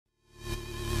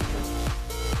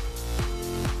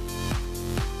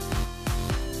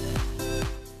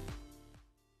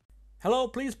Hello,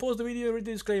 please pause the video, read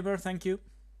the disclaimer, thank you.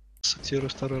 Сатирую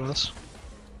второй раз.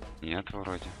 Нет,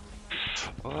 вроде.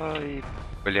 Ой,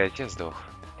 блядь, я сдох.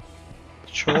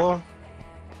 Чё?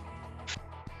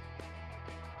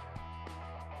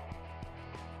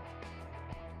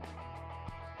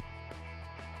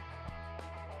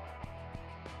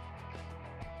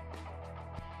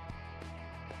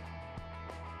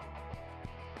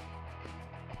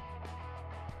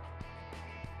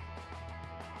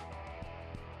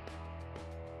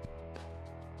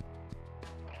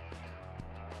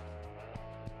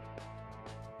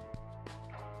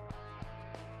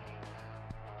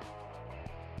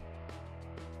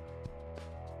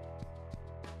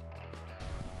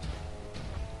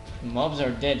 Mobs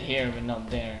are dead here, but not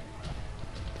there.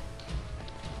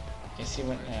 Guess he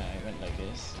went. He went like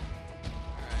this.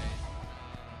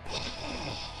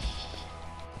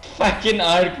 Fucking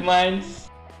arc mines.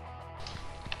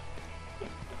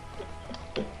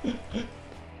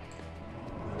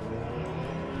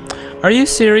 Are you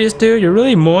serious, dude? You're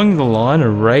really mowing the lawn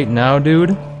right now,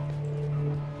 dude?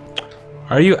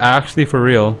 Are you actually for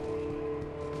real?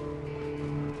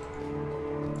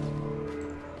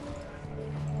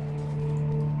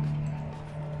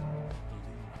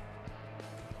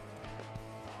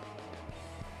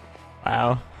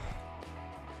 Wow.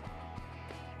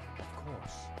 Of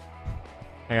course.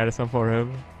 I got some for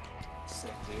him.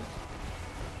 Sick, dude.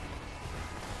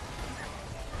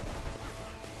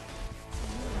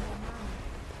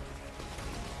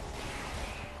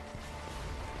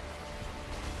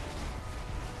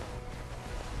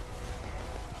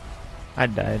 I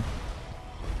died.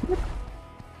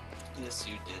 Yes,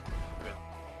 you did.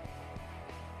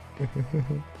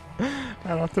 I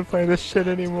don't have to play this shit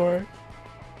anymore.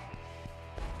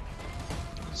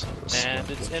 And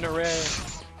it's in a red.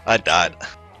 I died.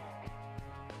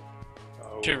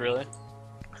 Did you really?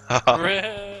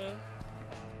 Red.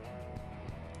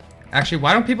 Actually,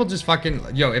 why don't people just fucking...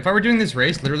 Yo, if I were doing this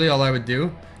race, literally all I would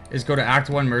do is go to Act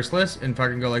 1 Merciless and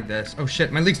fucking go like this. Oh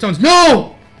shit, my leak stones.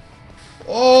 No!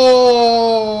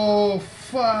 Oh,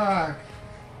 fuck.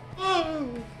 Oh,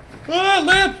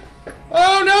 lamp!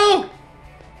 Oh, no!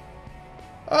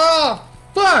 Oh,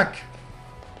 fuck!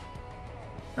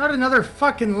 Not another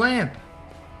fucking lamp.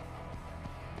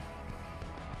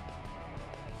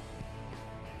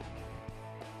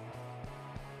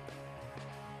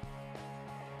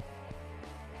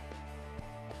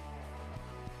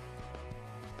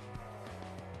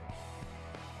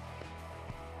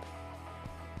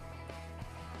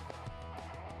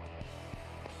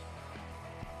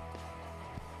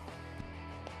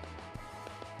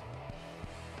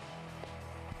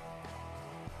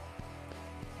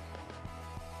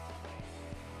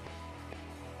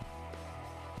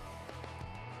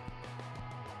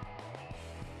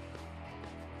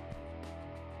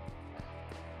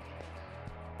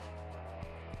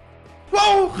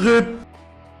 Oh, RIP!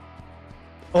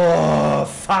 Oh,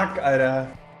 fuck, Alter.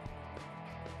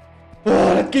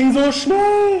 Oh, das ging so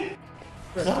schnell!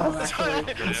 Krass,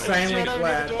 insanely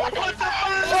glad. Oh,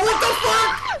 what the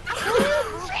fuck?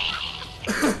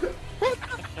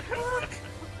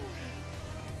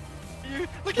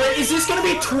 Wait, is this gonna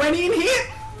be 20 in here?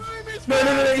 No,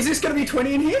 is this gonna be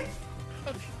 20 in here?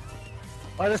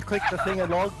 I just clicked the thing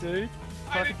and log, dude.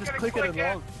 I can just click it and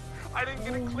log. I didn't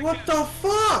get to click What the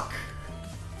fuck?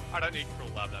 I don't need Cruel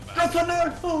Lab that bad. That's a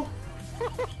no! Oh.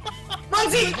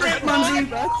 Munzie! Rip Munzie!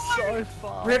 That's so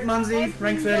far. Rip Munzie,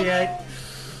 rank 38.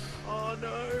 Oh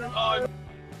no.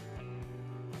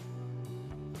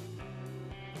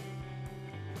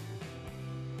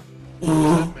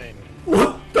 Oh,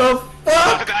 What the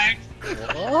fuck?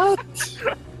 What?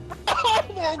 Oh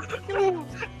my god!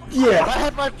 Yeah. I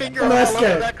had my finger Nice all over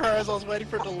game. that car as I was waiting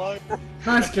for it to load.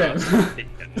 Nice game.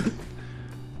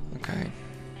 Okay,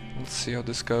 let's see how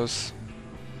this goes.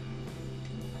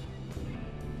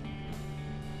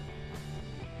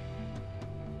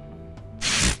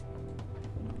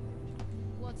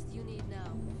 What do you need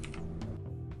now?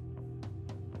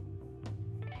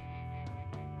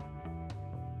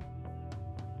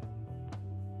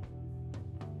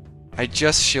 I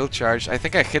just shield charged. I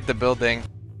think I hit the building.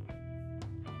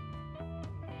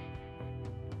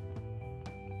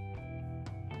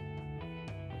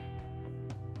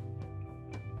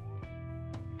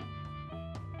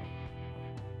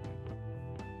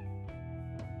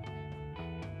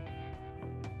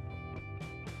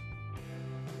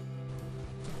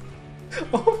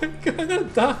 Oh my god, I'm gonna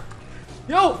die.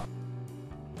 Yo!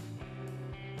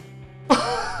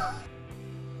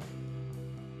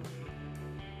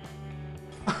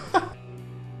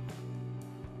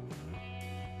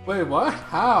 Wait, what?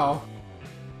 How?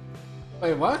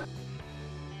 Wait, what?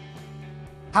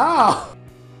 How?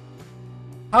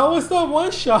 How was that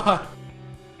one shot?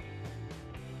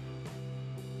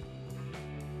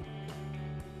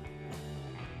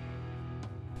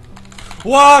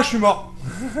 Ouah, je suis mort.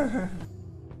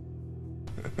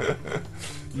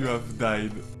 You have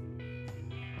died.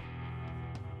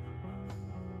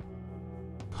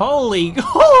 Holy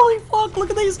fuck, look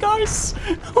at these guys!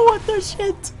 What the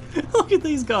shit? Look at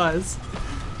these guys.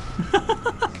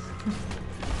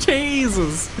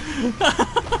 Jesus!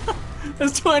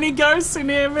 There's 20 ghosts in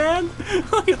here, man!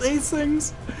 Look at these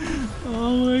things!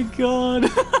 Oh my god!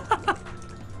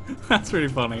 That's pretty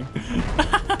funny.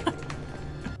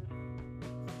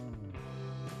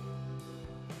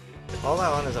 All I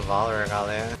want is a Valor out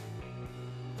there.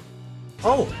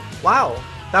 Oh, wow,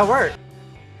 that worked.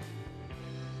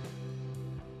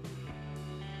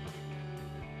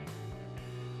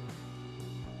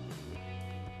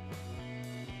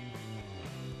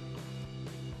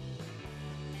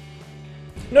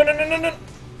 No, no, no, no, no.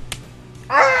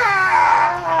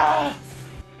 Ah!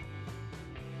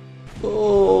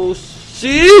 Oh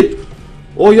shit!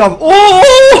 O ja...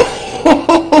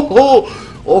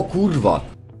 O kurwa!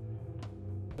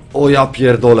 O ja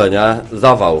pierdolę, nie?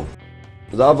 Zawał.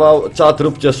 Zawał, czat,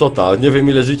 róbcie shota. Nie wiem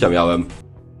ile życia miałem.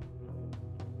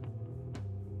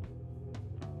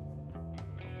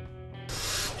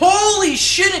 Holy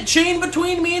shit, it chained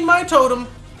between me and my totem.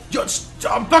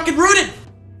 I'm fucking rooted.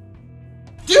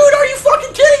 Dude, are you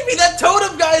fucking kidding me? That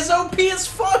totem guy is OP as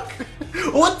fuck.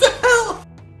 What the hell?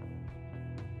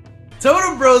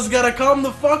 Totem bro's gotta calm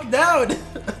the fuck down.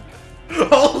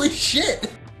 Holy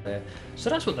shit. So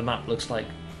that's what the map looks like,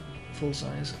 full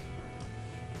size.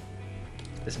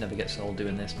 This never gets old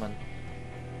doing this, man.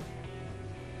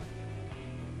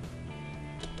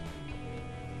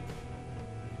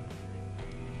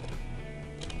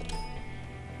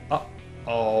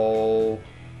 Oh.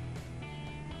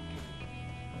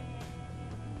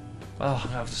 Oh,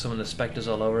 I have to summon the spectres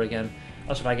all over again.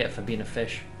 That's what I get for being a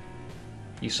fish.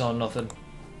 You saw nothing.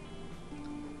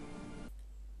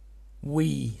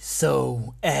 We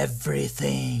saw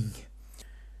everything.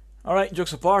 Alright,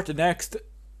 jokes apart, the next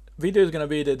video is gonna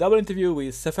be the double interview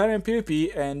with Safarian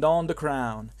PvP and On the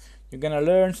Crown. You're gonna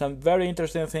learn some very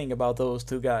interesting thing about those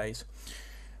two guys.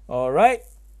 Alright,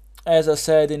 as I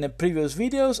said in the previous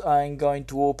videos, I'm going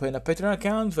to open a Patreon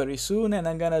account very soon, and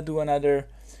I'm gonna do another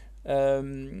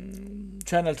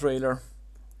channel trailer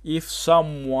if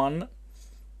someone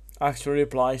actually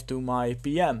replies to my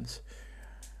PMs.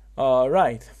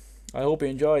 Alright, I hope you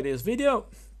enjoyed this video.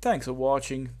 Thanks for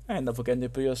watching, and don't forget to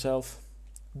improve yourself.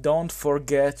 Don't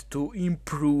forget to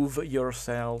improve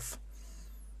yourself.